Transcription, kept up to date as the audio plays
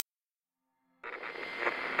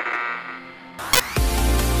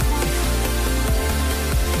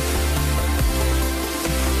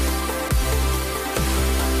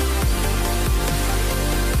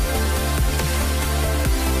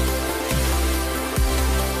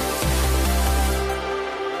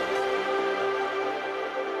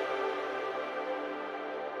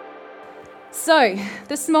So,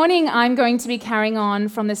 this morning I'm going to be carrying on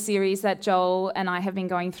from the series that Joel and I have been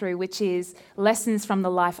going through, which is Lessons from the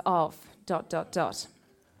Life of...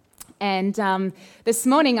 And this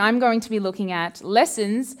morning I'm going to be looking at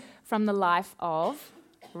lessons from the life of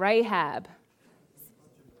Rahab.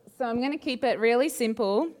 So I'm going to keep it really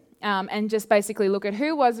simple and just basically look at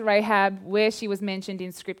who was Rahab, where she was mentioned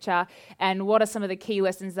in Scripture, and what are some of the key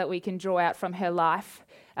lessons that we can draw out from her life.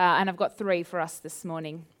 And I've got 3 for us this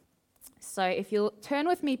morning. So if you'll turn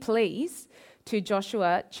with me, please, to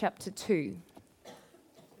Joshua chapter 2.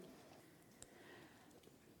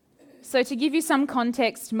 So to give you some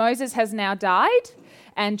context, Moses has now died,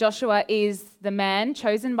 and Joshua is the man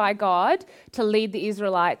chosen by God to lead the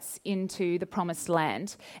Israelites into the promised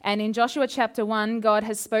land. And in Joshua chapter 1, God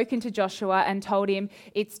has spoken to Joshua and told him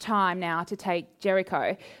it's time now to take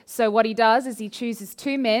Jericho. So what he does is he chooses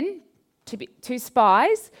 2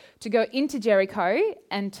 spies to go into Jericho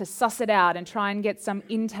and to suss it out and try and get some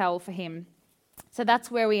intel for him. So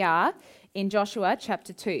that's where we are in Joshua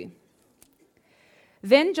chapter 2.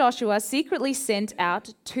 Then Joshua secretly sent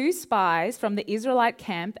out 2 spies from the Israelite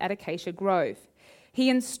camp at Acacia Grove. He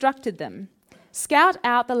instructed them, "Scout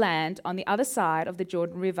out the land on the other side of the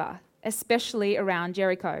Jordan River, especially around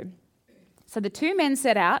Jericho." So the 2 men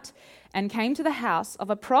set out and came to the house of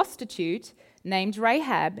a prostitute named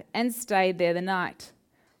Rahab and stayed there the night.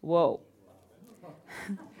 Whoa.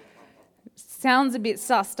 Sounds a bit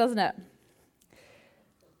sus, doesn't it?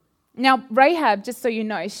 Now, Rahab, just so you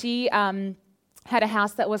know, she had a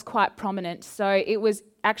house that was quite prominent. So it was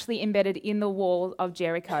actually embedded in the wall of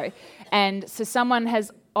Jericho. And so someone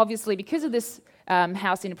has obviously, because of this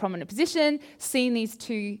house in a prominent position, seen these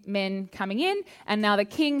 2 men coming in, and now the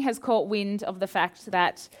king has caught wind of the fact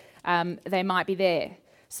that they might be there.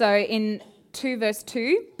 So in 2 verse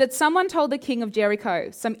 2, "But someone told the king of Jericho,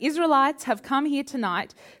 'Some Israelites have come here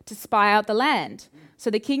tonight to spy out the land.' So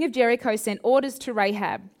the king of Jericho sent orders to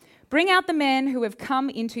Rahab, 'Bring out the men who have come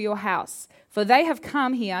into your house, for they have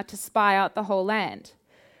come here to spy out the whole land.'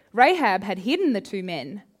 Rahab had hidden the 2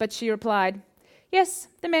 men, but she replied, 'Yes,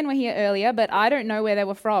 the men were here earlier, but I don't know where they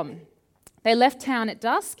were from. They left town at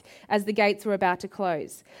dusk as the gates were about to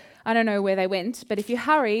close. I don't know where they went, but if you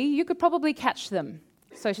hurry, you could probably catch them.'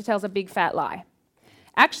 So she tells a big fat lie.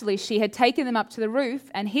 Actually, she had taken them up to the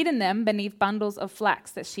roof and hidden them beneath bundles of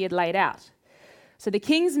flax that she had laid out. So the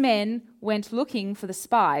king's men went looking for the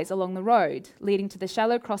spies along the road leading to the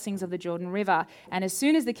shallow crossings of the Jordan River, and as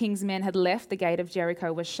soon as the king's men had left, the gate of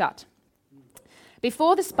Jericho was shut.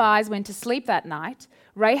 Before the spies went to sleep that night,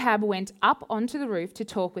 Rahab went up onto the roof to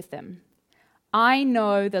talk with them. 'I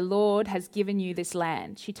know the Lord has given you this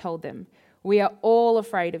land,' she told them. 'We are all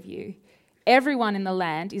afraid of you. Everyone in the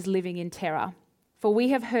land is living in terror. For we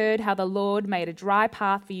have heard how the Lord made a dry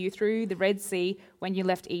path for you through the Red Sea when you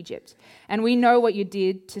left Egypt. And we know what you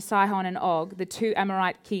did to Sihon and Og, the 2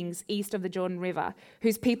 Amorite kings east of the Jordan River,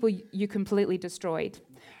 whose people you completely destroyed.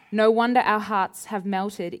 No wonder our hearts have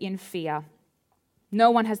melted in fear. No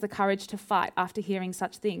one has the courage to fight after hearing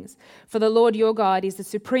such things. For the Lord your God is the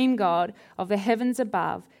supreme God of the heavens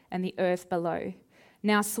above and the earth below.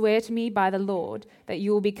 Now swear to me by the Lord that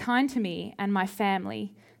you will be kind to me and my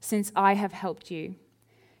family, since I have helped you.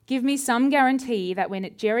 Give me some guarantee that when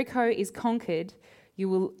Jericho is conquered, you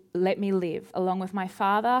will let me live, along with my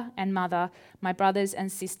father and mother, my brothers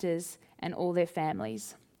and sisters, and all their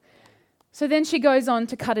families.' So then she goes on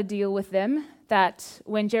to cut a deal with them that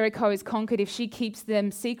when Jericho is conquered, if she keeps them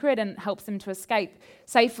secret and helps them to escape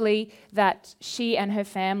safely, that she and her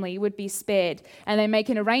family would be spared. And they make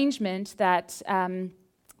an arrangement that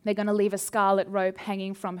they're going to leave a scarlet rope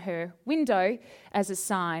hanging from her window as a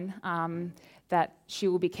sign that she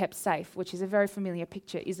will be kept safe, which is a very familiar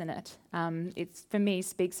picture, isn't it? It's, for me,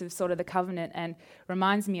 speaks of sort of the covenant and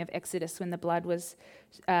reminds me of Exodus when the blood was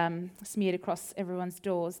smeared across everyone's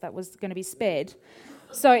doors that was going to be spared.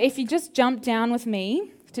 So if you just jump down with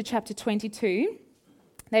me to chapter 22,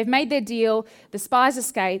 they've made their deal, the spies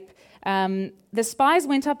escape. The spies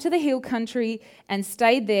went up to the hill country and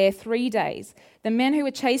stayed there 3 days. The men who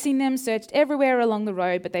were chasing them searched everywhere along the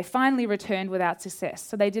road, but they finally returned without success,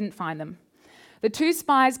 so they didn't find them. The 2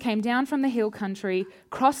 spies came down from the hill country,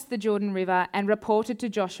 crossed the Jordan River, and reported to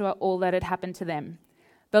Joshua all that had happened to them.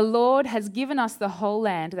 'The Lord has given us the whole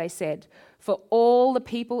land,' they said, 'for all the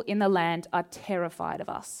people in the land are terrified of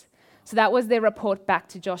us.'" So that was their report back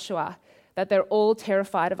to Joshua, that they're all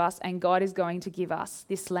terrified of us and God is going to give us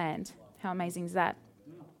this land. How amazing is that?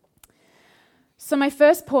 So my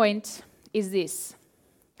first point is this.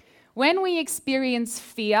 When we experience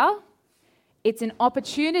fear, it's an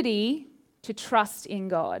opportunity to trust in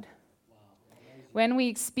God. When we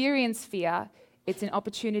experience fear, It's an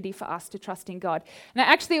opportunity for us to trust in God. Now,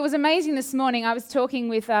 actually, it was amazing this morning. I was talking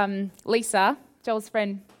with Lisa, Joel's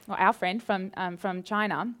friend, or our friend from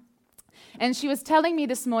China. And she was telling me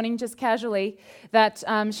this morning, just casually, that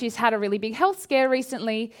she's had a really big health scare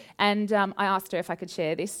recently. And I asked her if I could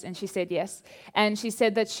share this, and she said yes. And she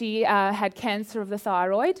said that she had cancer of the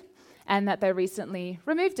thyroid and that they recently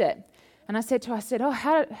removed it. And I said to her, oh,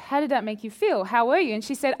 how did that make you feel? How were you? And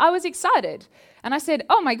she said, I was excited. And I said,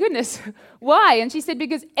 oh my goodness, why? And she said,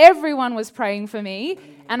 because everyone was praying for me,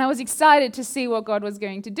 and I was excited to see what God was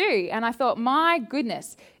going to do. And I thought, my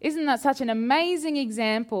goodness, isn't that such an amazing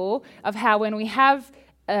example of how when we have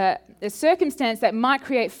a circumstance that might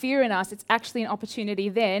create fear in us, it's actually an opportunity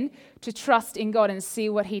then to trust in God and see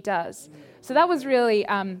what He does. So that was really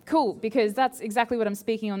cool, because that's exactly what I'm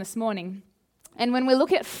speaking on this morning. And when we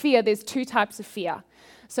look at fear, there's two types of fear.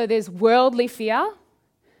 So there's worldly fear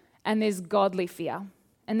and there's godly fear.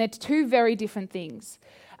 And they're two very different things.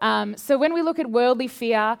 So when we look at worldly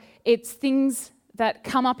fear, it's things that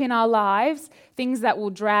come up in our lives, things that will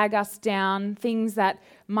drag us down, things that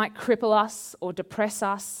might cripple us or depress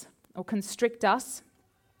us or constrict us.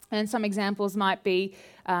 And some examples might be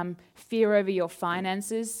fear over your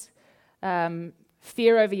finances,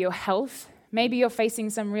 fear over your health. Maybe you're facing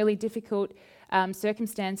some really difficult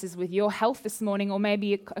circumstances with your health this morning, or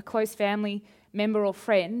maybe a close family member or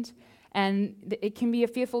friend, and it can be a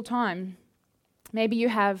fearful time. Maybe you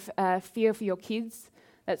have fear for your kids,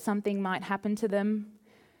 that something might happen to them.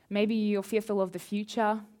 Maybe you're fearful of the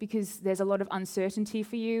future because there's a lot of uncertainty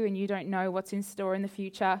for you and you don't know what's in store in the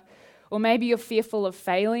future. Or maybe you're fearful of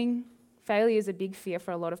failing. Failure is a big fear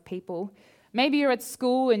for a lot of people. Maybe you're at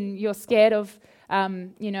school and you're scared of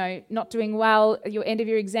not doing well at your end of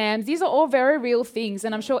your exams. These are all very real things,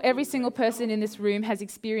 and I'm sure every single person in this room has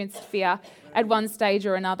experienced fear at one stage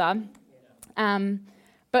or another.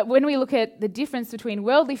 But when we look at the difference between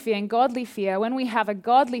worldly fear and godly fear, when we have a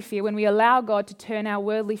godly fear, when we allow God to turn our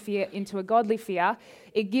worldly fear into a godly fear,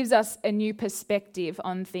 it gives us a new perspective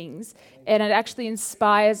on things, and it actually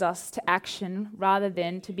inspires us to action rather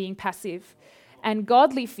than to being passive. And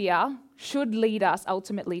godly fear should lead us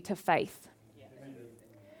ultimately to faith.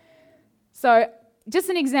 So, just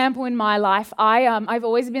an example in my life, I've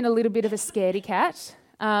always been a little bit of a scaredy cat.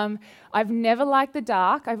 I've never liked the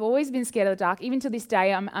dark. I've always been scared of the dark. Even to this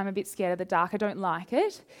day, I'm a bit scared of the dark. I don't like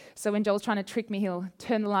it. So when Joel's trying to trick me, he'll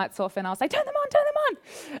turn the lights off and I'll say, turn them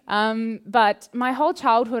on. But my whole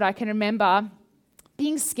childhood, I can remember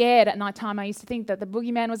being scared at night time. I used to think that the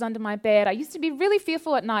boogeyman was under my bed. I used to be really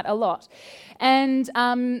fearful at night a lot. And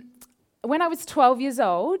when I was 12 years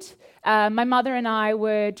old, my mother and I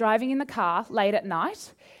were driving in the car late at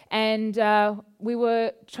night, and we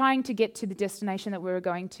were trying to get to the destination that we were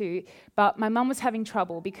going to, but my mum was having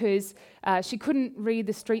trouble because she couldn't read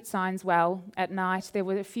the street signs well at night. There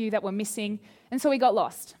were a few that were missing, and so we got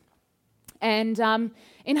lost. And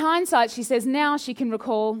in hindsight, she says now she can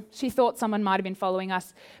recall she thought someone might have been following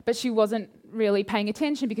us, but she wasn't really paying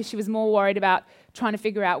attention because she was more worried about trying to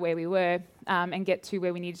figure out where we were and get to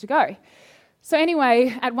where we needed to go. So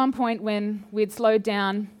anyway, at one point when we'd slowed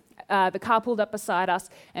down, the car pulled up beside us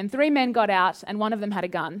and three men got out and one of them had a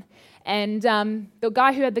gun. And the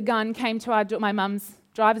guy who had the gun came to my mum's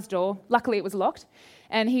driver's door. Luckily it was locked,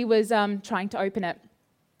 and he was trying to open it.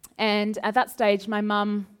 And at that stage, my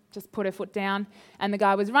mum just put her foot down, and the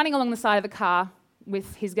guy was running along the side of the car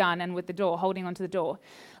with his gun and with the door, holding onto the door.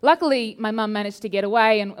 Luckily, my mum managed to get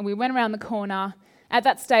away, and we went around the corner. At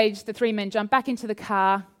that stage, the three men jumped back into the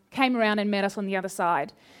car, came around and met us on the other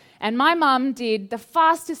side. And my mum did the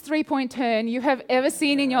fastest three-point turn you have ever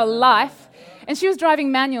seen in your life. And she was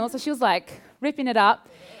driving manual, so she was like ripping it up.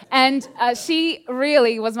 And she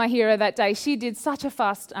really was my hero that day. She did such a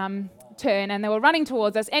fast turn, and they were running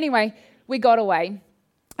towards us. Anyway, we got away.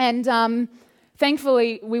 And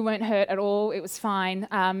thankfully, we weren't hurt at all. It was fine.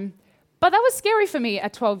 But that was scary for me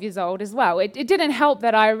at 12 years old as well. It didn't help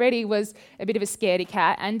that I already was a bit of a scaredy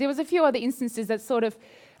cat. And there was a few other instances that sort of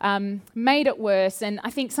made it worse. And I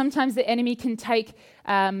think sometimes the enemy can take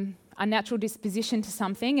a natural disposition to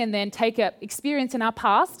something and then take an experience in our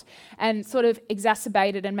past and sort of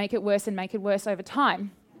exacerbate it and make it worse over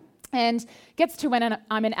time. And it gets to when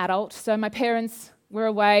I'm an adult. So my parents were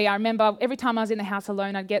away. I remember every time I was in the house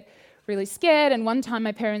alone, I'd get really scared. And one time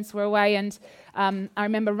my parents were away, and I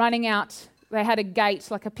remember running out. They had a gate,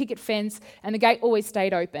 like a picket fence, and the gate always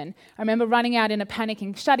stayed open. I remember running out in a panic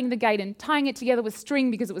and shutting the gate and tying it together with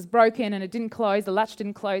string because it was broken and it didn't close, the latch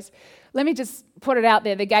didn't close. Let me just put it out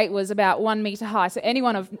there, the gate was about 1 metre high, so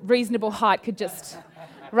anyone of reasonable height could just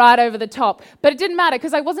right over the top. But it didn't matter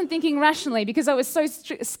because I wasn't thinking rationally, because I was so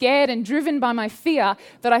scared and driven by my fear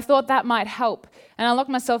that I thought that might help. And I locked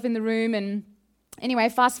myself in the room. And anyway,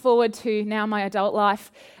 fast forward to now my adult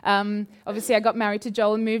life. Obviously, I got married to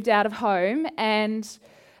Joel and moved out of home. And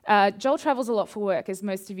Joel travels a lot for work, as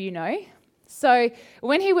most of you know. So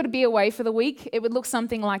when he would be away for the week, it would look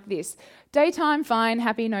something like this. Daytime, fine,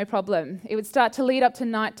 happy, no problem. It would start to lead up to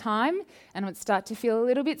nighttime, and I would start to feel a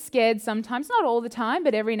little bit scared sometimes, not all the time,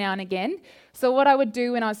 but every now and again. So what I would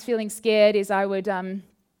do when I was feeling scared is I would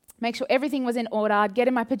make sure everything was in order. I'd get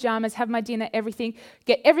in my pajamas, have my dinner, everything,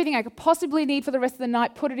 get everything I could possibly need for the rest of the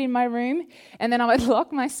night, put it in my room, and then I would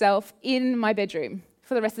lock myself in my bedroom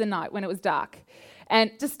for the rest of the night when it was dark,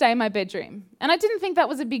 and just stay in my bedroom. And I didn't think that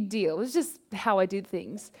was a big deal. It was just how I did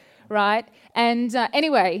things, right? And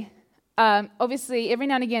anyway, obviously, every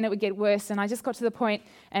now and again it would get worse, and I just got to the point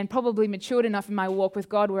and probably matured enough in my walk with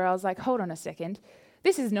God where I was like, hold on a second,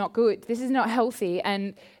 this is not good, this is not healthy,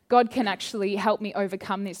 and God can actually help me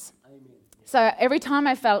overcome this. So every time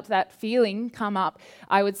I felt that feeling come up,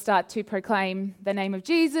 I would start to proclaim the name of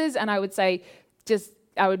Jesus, and I would say,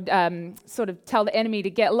 I would sort of tell the enemy to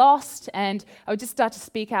get lost, and I would just start to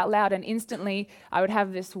speak out loud, and instantly I would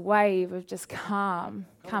have this wave of just calm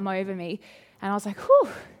come over me. And I was like, whew,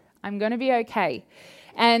 I'm going to be okay.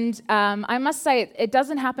 And I must say, it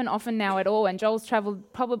doesn't happen often now at all, and Joel's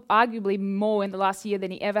travelled probably arguably more in the last year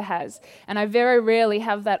than he ever has. And I very rarely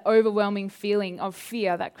have that overwhelming feeling of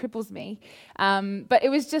fear that cripples me. But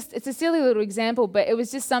it's a silly little example, but it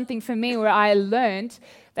was just something for me where I learned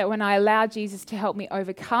that when I allow Jesus to help me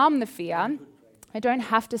overcome the fear, I don't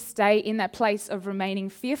have to stay in that place of remaining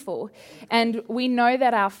fearful. And we know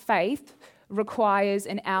that our faith requires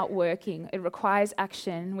an outworking. It requires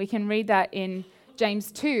action. We can read that in James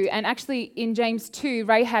 2. And actually in James 2,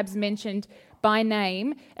 Rahab's mentioned by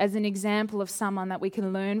name as an example of someone that we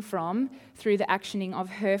can learn from through the actioning of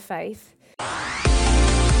her faith.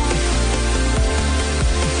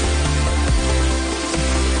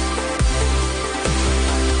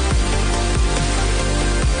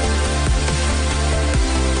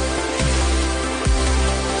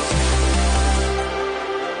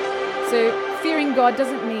 So fearing God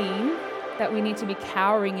doesn't mean that we need to be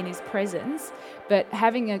cowering in his presence, but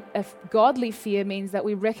having a godly fear means that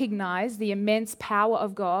we recognize the immense power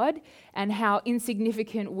of God and how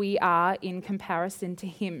insignificant we are in comparison to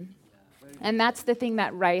him. And that's the thing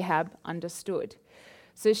that Rahab understood.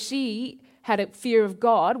 So she had a fear of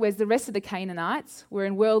God, whereas the rest of the Canaanites were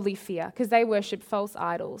in worldly fear because they worshipped false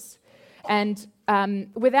idols. And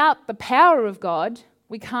without the power of God,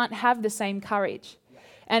 we can't have the same courage.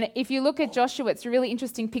 And if you look at Joshua, it's a really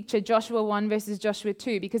interesting picture, Joshua 1 versus Joshua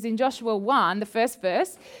 2, because in Joshua 1, the first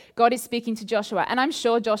verse, God is speaking to Joshua. And I'm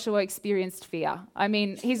sure Joshua experienced fear. I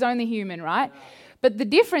mean, he's only human, right? But the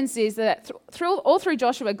difference is that all through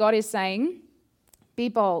Joshua, God is saying, be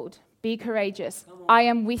bold, be courageous, I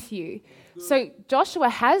am with you. So Joshua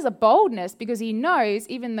has a boldness because he knows,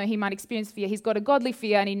 even though he might experience fear, he's got a godly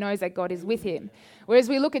fear and he knows that God is with him. Whereas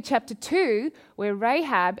we look at chapter 2, where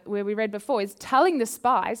Rahab, where we read before, is telling the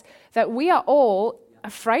spies that we are all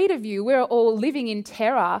afraid of you. We're all living in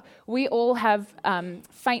terror. We all have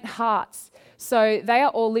faint hearts. So they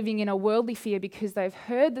are all living in a worldly fear because they've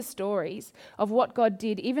heard the stories of what God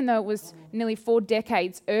did, even though it was nearly 4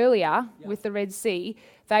 decades earlier with the Red Sea.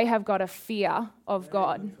 They have got a fear of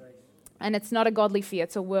God. And it's not a godly fear,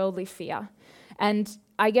 it's a worldly fear. And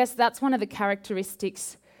I guess that's one of the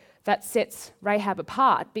characteristics that sets Rahab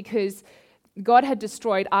apart, because God had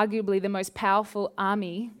destroyed arguably the most powerful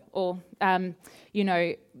army, or of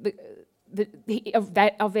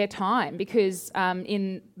their time, because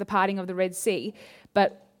in the parting of the Red Sea.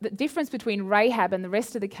 But the difference between Rahab and the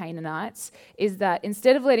rest of the Canaanites is that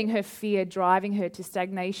instead of letting her fear driving her to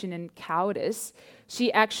stagnation and cowardice,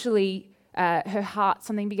 she actually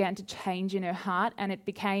something began to change in her heart, and it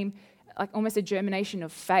became like almost a germination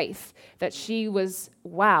of faith that she was,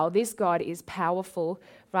 wow, this God is powerful,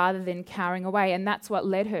 rather than cowering away. And that's what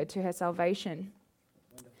led her to her salvation.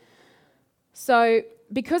 Wonderful. So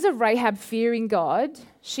because of Rahab fearing God,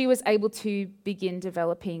 she was able to begin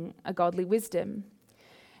developing a godly wisdom.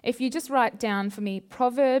 If you just write down for me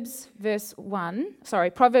Proverbs 1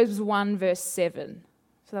 verse 7.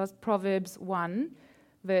 So that was Proverbs 1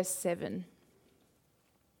 verse 7.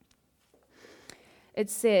 It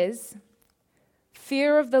says,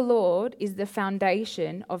 fear of the Lord is the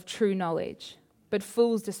foundation of true knowledge, but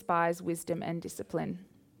fools despise wisdom and discipline.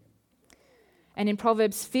 And in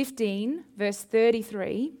Proverbs 15, verse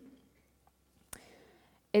 33,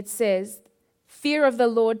 it says, fear of the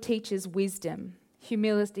Lord teaches wisdom,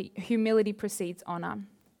 humility precedes honor.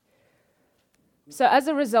 So as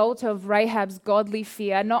a result of Rahab's godly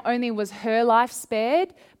fear, not only was her life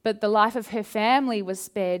spared, but the life of her family was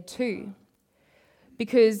spared too.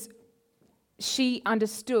 Because she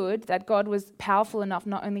understood that God was powerful enough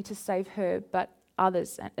not only to save her, but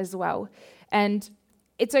others as well. And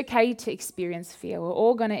it's okay to experience fear. We're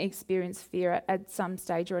all going to experience fear at some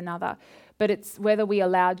stage or another. But it's whether we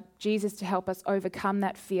allow Jesus to help us overcome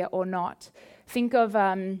that fear or not. Think of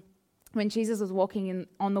when Jesus was walking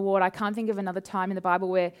on the water. I can't think of another time in the Bible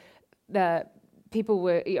where the people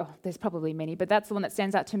were, there's probably many, but that's the one that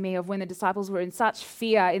stands out to me, of when the disciples were in such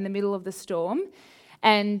fear in the middle of the storm.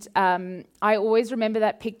 And I always remember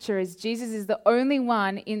that picture as Jesus is the only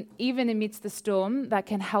one, even amidst the storm, that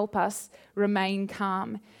can help us remain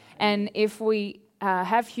calm. And if we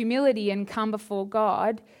have humility and come before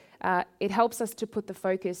God, it helps us to put the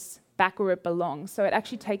focus back where it belongs. So it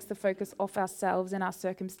actually takes the focus off ourselves and our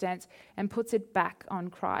circumstance and puts it back on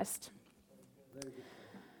Christ.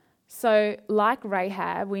 So like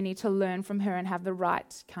Rahab, we need to learn from her and have the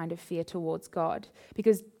right kind of fear towards God,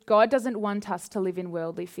 because God doesn't want us to live in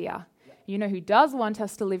worldly fear. You know who does want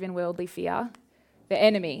us to live in worldly fear? The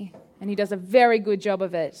enemy. And he does a very good job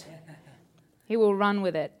of it. He will run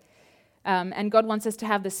with it. And God wants us to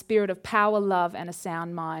have the spirit of power, love, and a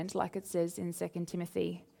sound mind, like it says in 2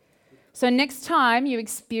 Timothy. So next time you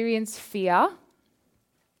experience fear,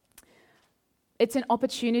 it's an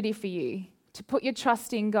opportunity for you to put your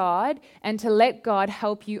trust in God and to let God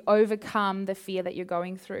help you overcome the fear that you're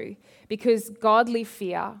going through, because godly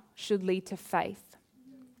fear should lead to faith.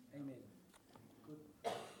 Amen.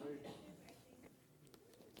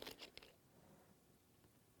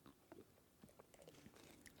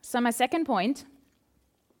 So my second point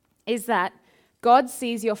is that God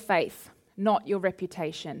sees your faith, not your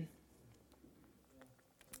reputation.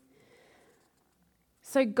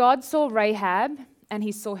 So God saw Rahab and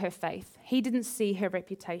he saw her faith. He didn't see her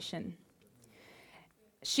reputation.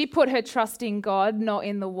 She put her trust in God, not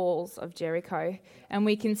in the walls of Jericho. And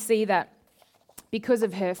we can see that because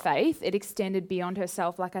of her faith, it extended beyond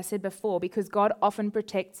herself, like I said before, because God often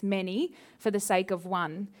protects many for the sake of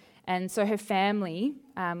one. And so her family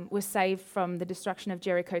was saved from the destruction of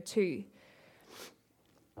Jericho too.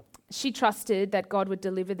 She trusted that God would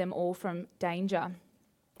deliver them all from danger.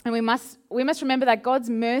 And we must remember that God's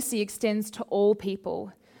mercy extends to all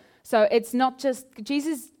people. So it's not just,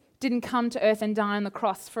 Jesus didn't come to earth and die on the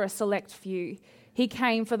cross for a select few. He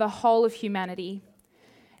came for the whole of humanity.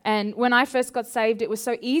 And when I first got saved, it was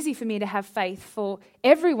so easy for me to have faith for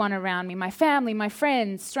everyone around me, my family, my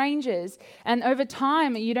friends, strangers. And over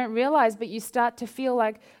time, you don't realize, but you start to feel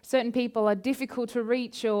like certain people are difficult to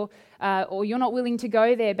reach, or you're not willing to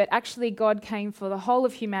go there. But actually, God came for the whole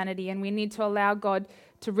of humanity, and we need to allow God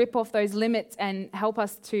to rip off those limits and help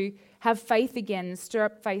us to have faith again, stir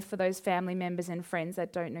up faith for those family members and friends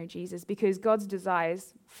that don't know Jesus, because God's desire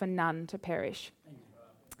is for none to perish.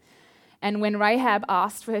 And when Rahab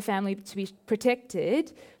asked for her family to be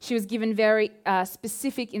protected, she was given very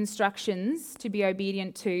specific instructions to be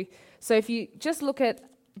obedient to. So if you just look at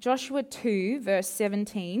Joshua 2, verse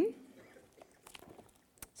 17.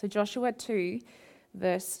 So Joshua 2,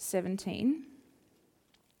 verse 17.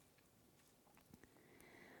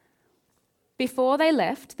 Before they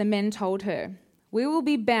left, the men told her, "We will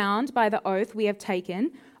be bound by the oath we have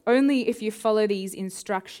taken only if you follow these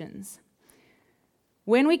instructions.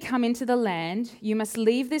 When we come into the land, you must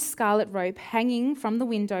leave this scarlet rope hanging from the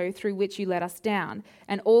window through which you let us down,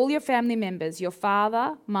 and all your family members, your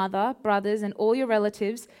father, mother, brothers, and all your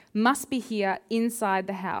relatives must be here inside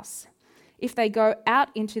the house. If they go out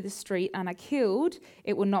into the street and are killed,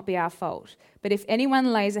 it will not be our fault. But if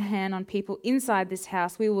anyone lays a hand on people inside this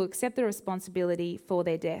house, we will accept the responsibility for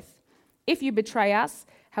their death. If you betray us,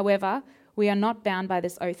 however, we are not bound by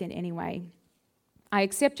this oath in any way." "I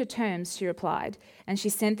accept your terms," she replied, and she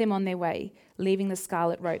sent them on their way, leaving the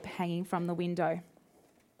scarlet rope hanging from the window.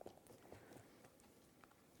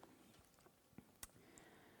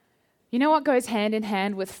 You know what goes hand in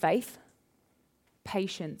hand with faith?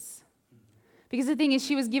 Patience. Because the thing is,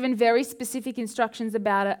 she was given very specific instructions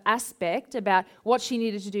about an aspect, about what she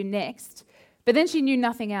needed to do next, but then she knew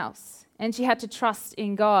nothing else. And she had to trust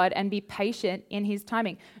in God and be patient in his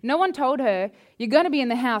timing. No one told her, "You're going to be in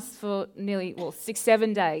the house for nearly,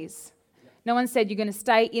 6-7 days." No one said, "You're going to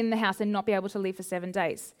stay in the house and not be able to leave for 7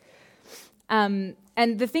 days." And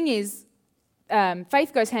the thing is,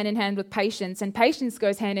 faith goes hand in hand with patience, and patience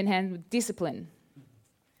goes hand in hand with discipline.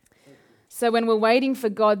 So when we're waiting for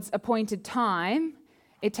God's appointed time,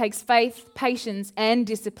 it takes faith, patience, and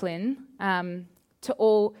discipline to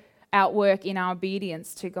all outwork in our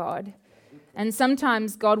obedience to God. And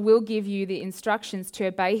sometimes God will give you the instructions to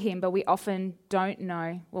obey him, but we often don't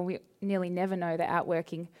know, well, we nearly never know the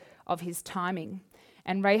outworking of his timing.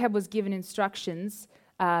 And Rahab was given instructions,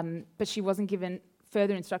 but she wasn't given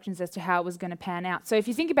further instructions as to how it was going to pan out. So if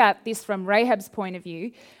you think about this from Rahab's point of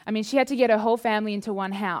view, I mean, she had to get her whole family into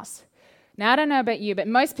one house. Now, I don't know about you, but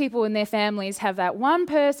most people in their families have that one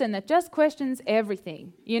person that just questions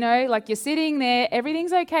everything. You know, like you're sitting there,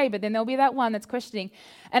 everything's okay, but then there'll be that one that's questioning.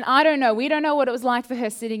 And I don't know, we don't know what it was like for her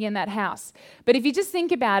sitting in that house. But if you just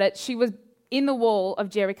think about it, she was in the wall of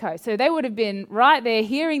Jericho. So they would have been right there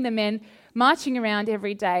hearing the men marching around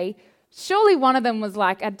every day. Surely one of them was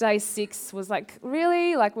like, at day 6, was like,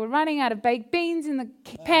 really? Like, we're running out of baked beans in the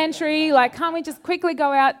pantry. Like, can't we just quickly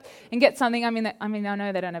go out and get something? I mean, I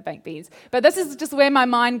know they don't have baked beans. But this is just where my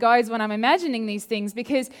mind goes when I'm imagining these things,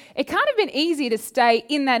 because it can't have been easy to stay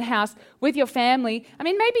in that house with your family. I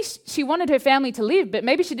mean, maybe she wanted her family to live, but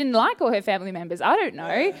maybe she didn't like all her family members. I don't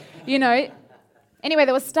know, you know. Anyway,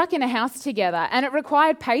 they were stuck in a house together, and it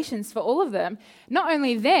required patience for all of them. Not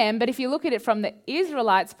only them, but if you look at it from the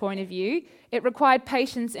Israelites' point of view, it required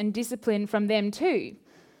patience and discipline from them too,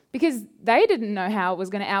 because they didn't know how it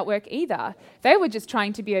was going to outwork either. They were just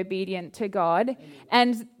trying to be obedient to God,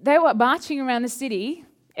 and they were marching around the city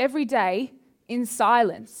every day in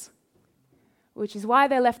silence, which is why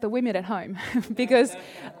they left the women at home, because...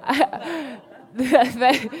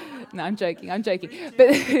 No, I'm joking.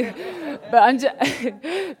 But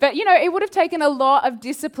you know, it would have taken a lot of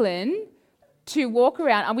discipline to walk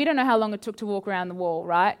around, and we don't know how long it took to walk around the wall,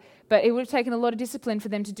 right? But it would have taken a lot of discipline for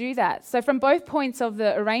them to do that. So from both points of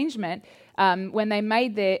the arrangement, when they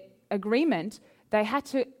made their agreement, they had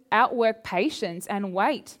to outwork patience and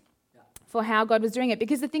wait for how God was doing it.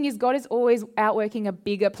 Because the thing is, God is always outworking a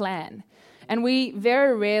bigger plan, and we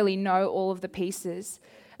very rarely know all of the pieces.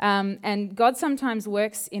 And God sometimes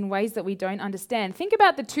works in ways that we don't understand. Think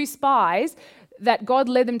about the 2 spies that God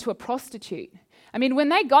led them to a prostitute. I mean, when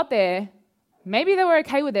they got there, maybe they were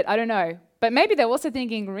okay with it, I don't know. But maybe they're also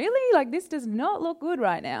thinking, really? Like, this does not look good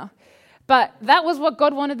right now. But that was what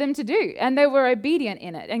God wanted them to do, and they were obedient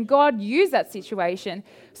in it. And God used that situation.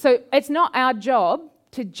 So it's not our job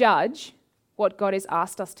to judge what God has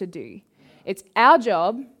asked us to do. It's our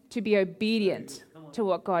job to be obedient to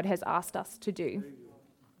what God has asked us to do.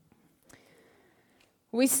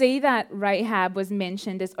 We see that Rahab was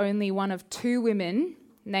mentioned as only one of 2 women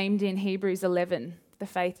named in Hebrews 11, the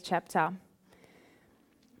faith chapter.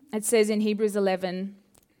 It says in Hebrews 11,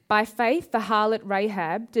 "By faith the harlot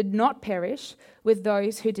Rahab did not perish with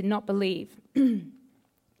those who did not believe,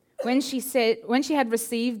 when she had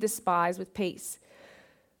received the spies with peace."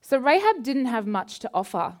 So Rahab didn't have much to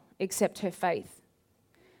offer except her faith.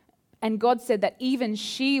 And God said that even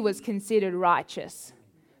she was considered righteous.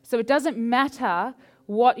 So it doesn't matter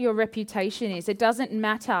what your reputation is. It doesn't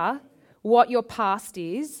matter what your past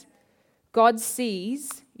is. God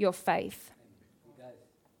sees your faith.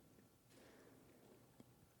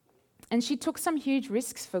 And she took some huge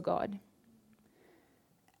risks for God,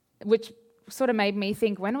 which sort of made me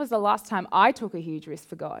think, when was the last time I took a huge risk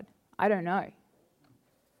for God? I don't know.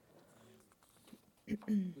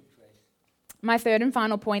 My third and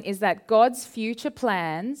final point is that God's future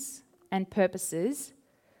plans and purposes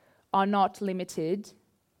are not limited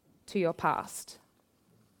to your past.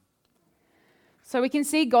 So we can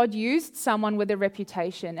see God used someone with a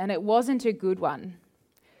reputation, and it wasn't a good one.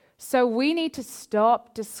 So we need to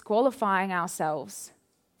stop disqualifying ourselves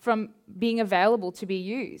from being available to be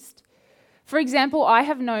used. For example, I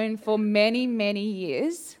have known for many, many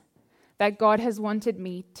years that God has wanted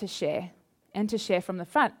me to share, and to share from the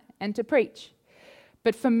front, and to preach.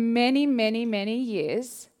 But for many, many, many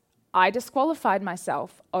years, I disqualified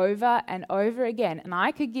myself over and over again, and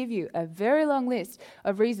I could give you a very long list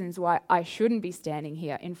of reasons why I shouldn't be standing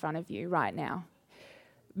here in front of you right now.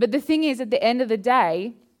 But the thing is, at the end of the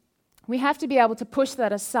day, we have to be able to push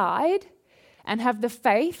that aside and have the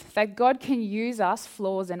faith that God can use us,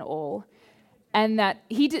 flaws and all. And that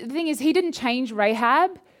the thing is, he didn't change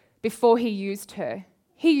Rahab before he used her.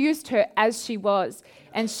 He used her as she was,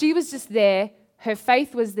 and she was just there, her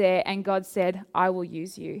faith was there, and God said, I will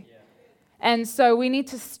use you. Yeah. And so we need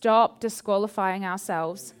to stop disqualifying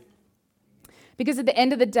ourselves. Because at the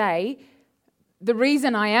end of the day, the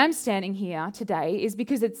reason I am standing here today is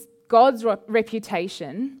because it's God's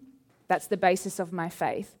reputation that's the basis of my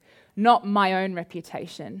faith, not my own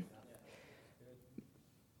reputation.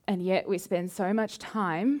 And yet we spend so much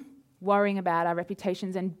time worrying about our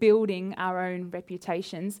reputations and building our own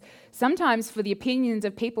reputations, sometimes for the opinions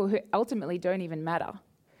of people who ultimately don't even matter.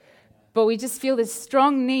 But we just feel this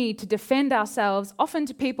strong need to defend ourselves, often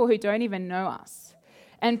to people who don't even know us.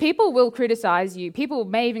 And people will criticize you. People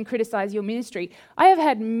may even criticize your ministry. I have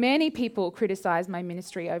had many people criticize my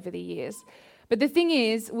ministry over the years. But the thing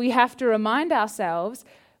is, we have to remind ourselves,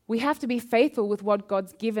 we have to be faithful with what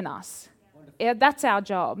God's given us. That's our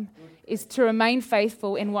job, is to remain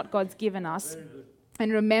faithful in what God's given us.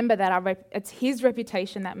 And remember that it's His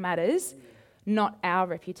reputation that matters, not our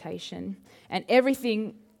reputation. And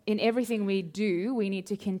in everything we do, we need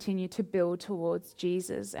to continue to build towards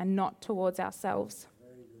Jesus and not towards ourselves.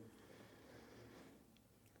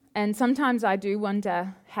 And sometimes I do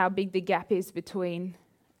wonder how big the gap is between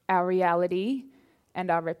our reality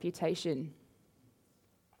and our reputation.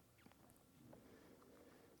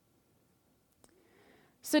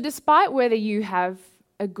 So despite whether you have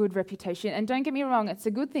a good reputation, and don't get me wrong, it's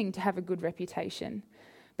a good thing to have a good reputation,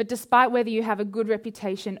 but despite whether you have a good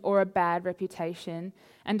reputation or a bad reputation,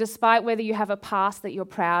 and despite whether you have a past that you're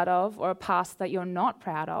proud of or a past that you're not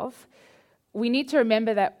proud of, we need to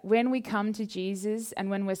remember that when we come to Jesus and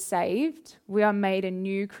when we're saved, we are made a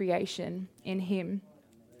new creation in Him.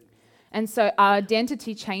 And so our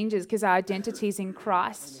identity changes because our identity is in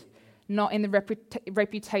Christ, not in the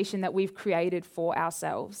reputation that we've created for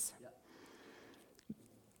ourselves.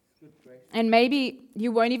 And maybe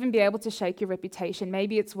you won't even be able to shake your reputation.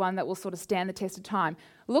 Maybe it's one that will sort of stand the test of time.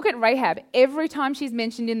 Look at Rahab. Every time she's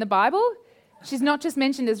mentioned in the Bible, she's not just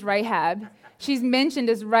mentioned as Rahab. She's mentioned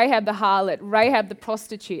as Rahab the harlot, Rahab the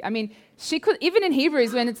prostitute. I mean, she could, even in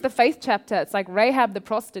Hebrews, when it's the faith chapter, it's like Rahab the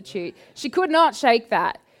prostitute. She could not shake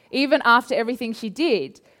that, even after everything she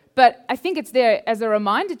did. But I think it's there as a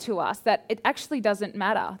reminder to us that it actually doesn't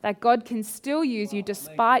matter, that God can still use you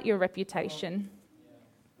despite your reputation.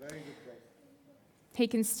 He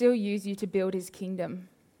can still use you to build His kingdom.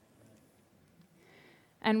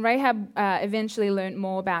 And Rahab eventually learned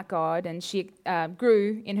more about God, and she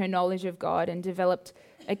grew in her knowledge of God and developed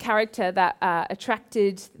a character that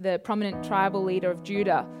attracted the prominent tribal leader of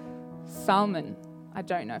Judah, Salmon. I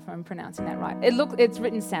don't know if I'm pronouncing that right. It's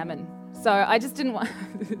written Salmon, so I just didn't want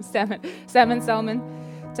Salmon.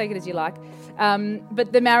 Take it as you like.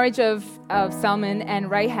 But the marriage of Salmon and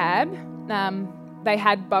Rahab, they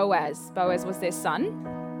had Boaz. Boaz was their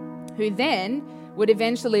son, who then would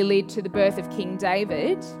eventually lead to the birth of King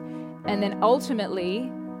David, and then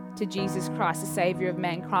ultimately to Jesus Christ, the Savior of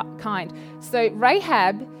mankind. So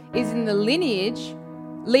Rahab is in the lineage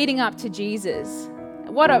leading up to Jesus.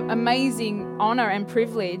 What an amazing honor and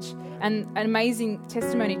privilege, and an amazing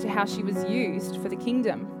testimony to how she was used for the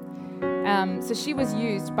kingdom. So she was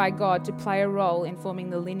used by God to play a role in forming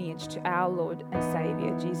the lineage to our Lord and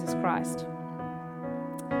Savior, Jesus Christ.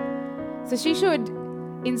 So she should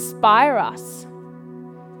inspire us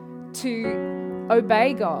to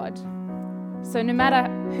obey God. So no matter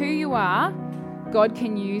who you are, God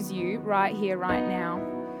can use you right here, right now.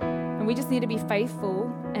 And we just need to be faithful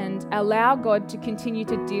and allow God to continue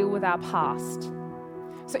to deal with our past.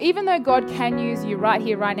 So even though God can use you right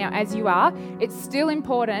here, right now, as you are, it's still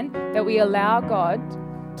important that we allow God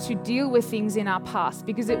to deal with things in our past,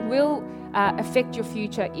 because it will affect your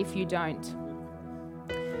future if you don't.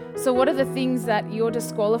 So what are the things that you're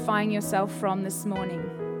disqualifying yourself from this morning?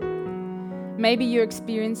 Maybe you're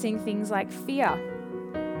experiencing things like fear,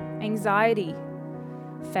 anxiety,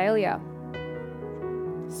 failure,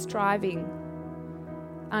 striving,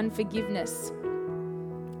 unforgiveness,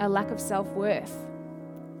 a lack of self-worth.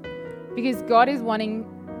 Because God is wanting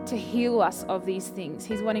to heal us of these things.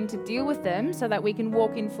 He's wanting to deal with them so that we can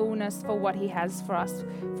walk in fullness for what He has for us,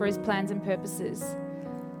 for His plans and purposes.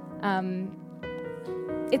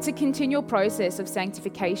 It's a continual process of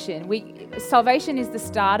sanctification. Salvation is the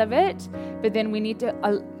start of it, but then we need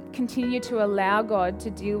to continue to allow God to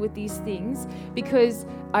deal with these things, because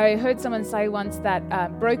I heard someone say once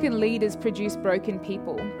that broken leaders produce broken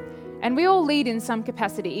people. And we all lead in some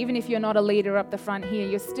capacity. Even if you're not a leader up the front here,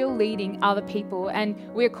 you're still leading other people, and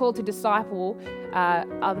we're called to disciple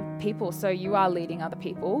other people. So you are leading other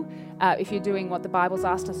people if you're doing what the Bible's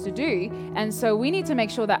asked us to do. And so we need to make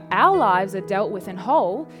sure that our lives are dealt with and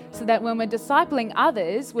whole, so that when we're discipling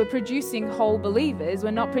others, we're producing whole believers. We're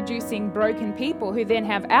not producing broken people who then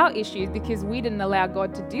have our issues because we didn't allow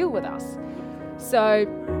God to deal with us. So,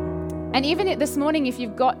 and even this morning, if you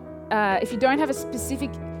don't have a specific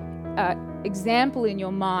example in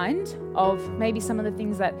your mind of maybe some of the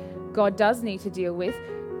things that God does need to deal with,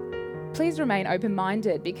 please remain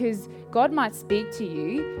open-minded, because God might speak to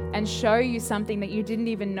you and show you something that you didn't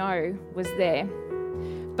even know was there.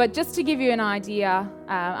 But just to give you an idea,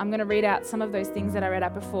 I'm going to read out some of those things that I read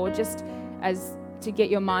out before, just as to get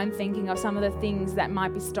your mind thinking of some of the things that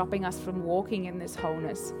might be stopping us from walking in this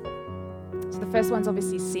wholeness. So the first one's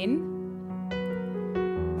obviously sin,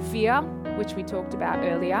 fear, which we talked about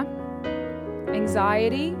earlier,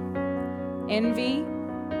 anxiety, envy,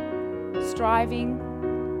 striving,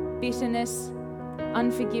 bitterness,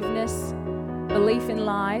 unforgiveness, belief in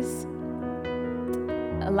lies,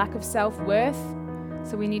 a lack of self-worth.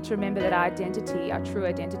 So we need to remember that our identity, our true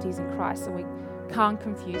identity is in Christ, so we can't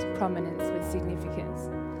confuse prominence with significance.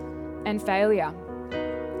 And failure.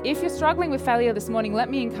 If you're struggling with failure this morning, let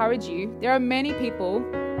me encourage you. There are many people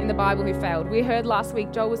in the Bible who failed. We heard last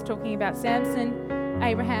week, Joel was talking about Samson,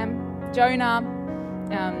 Abraham, Jonah.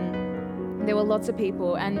 There were lots of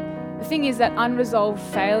people. And the thing is that unresolved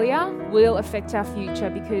failure will affect our future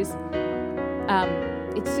because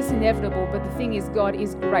it's just inevitable. But the thing is, God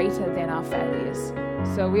is greater than our failures.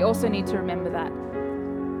 So we also need to remember that.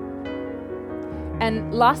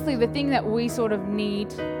 And lastly, the thing that we sort of need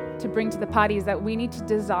to bring to the party is that we need to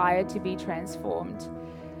desire to be transformed.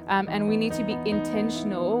 And we need to be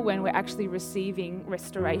intentional when we're actually receiving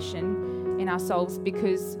restoration in our souls,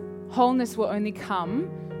 because wholeness will only come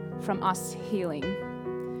from us healing.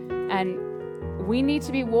 And we need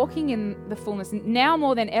to be walking in the fullness now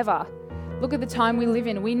more than ever. Look at the time we live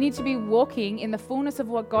in. We need to be walking in the fullness of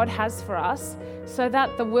what God has for us so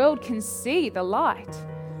that the world can see the light.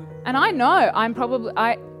 And I know I'm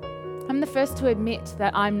the first to admit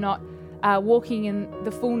that I'm not walking in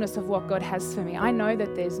the fullness of what God has for me. I know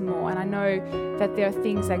that there's more, and I know that there are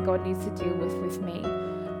things that God needs to deal with me.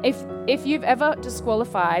 If you've ever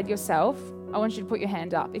disqualified yourself, I want you to put your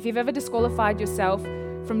hand up. If you've ever disqualified yourself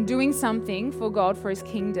from doing something for God, for His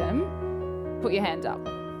kingdom, put your hand up.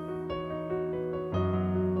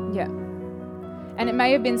 Yeah. And it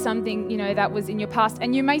may have been something, that was in your past,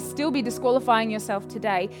 and you may still be disqualifying yourself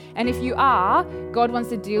today. And if you are, God wants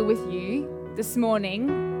to deal with you this morning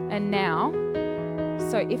and now.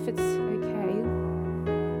 So if it's okay,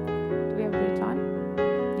 do we have a bit of time?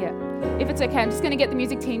 Yeah. If it's okay, I'm just going to get the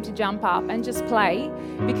music team to jump up and just play,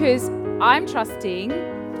 because I'm trusting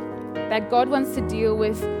that God wants to deal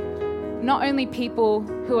with not only people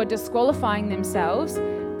who are disqualifying themselves,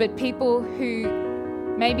 but people who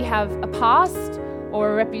maybe have a past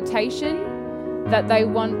or a reputation that they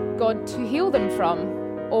want God to heal them from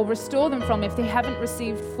or restore them from if they haven't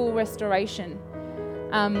received full restoration.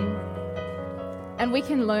 And we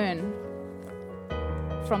can learn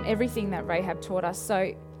from everything that Rahab taught us.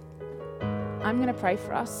 So I'm going to pray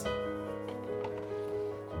for us.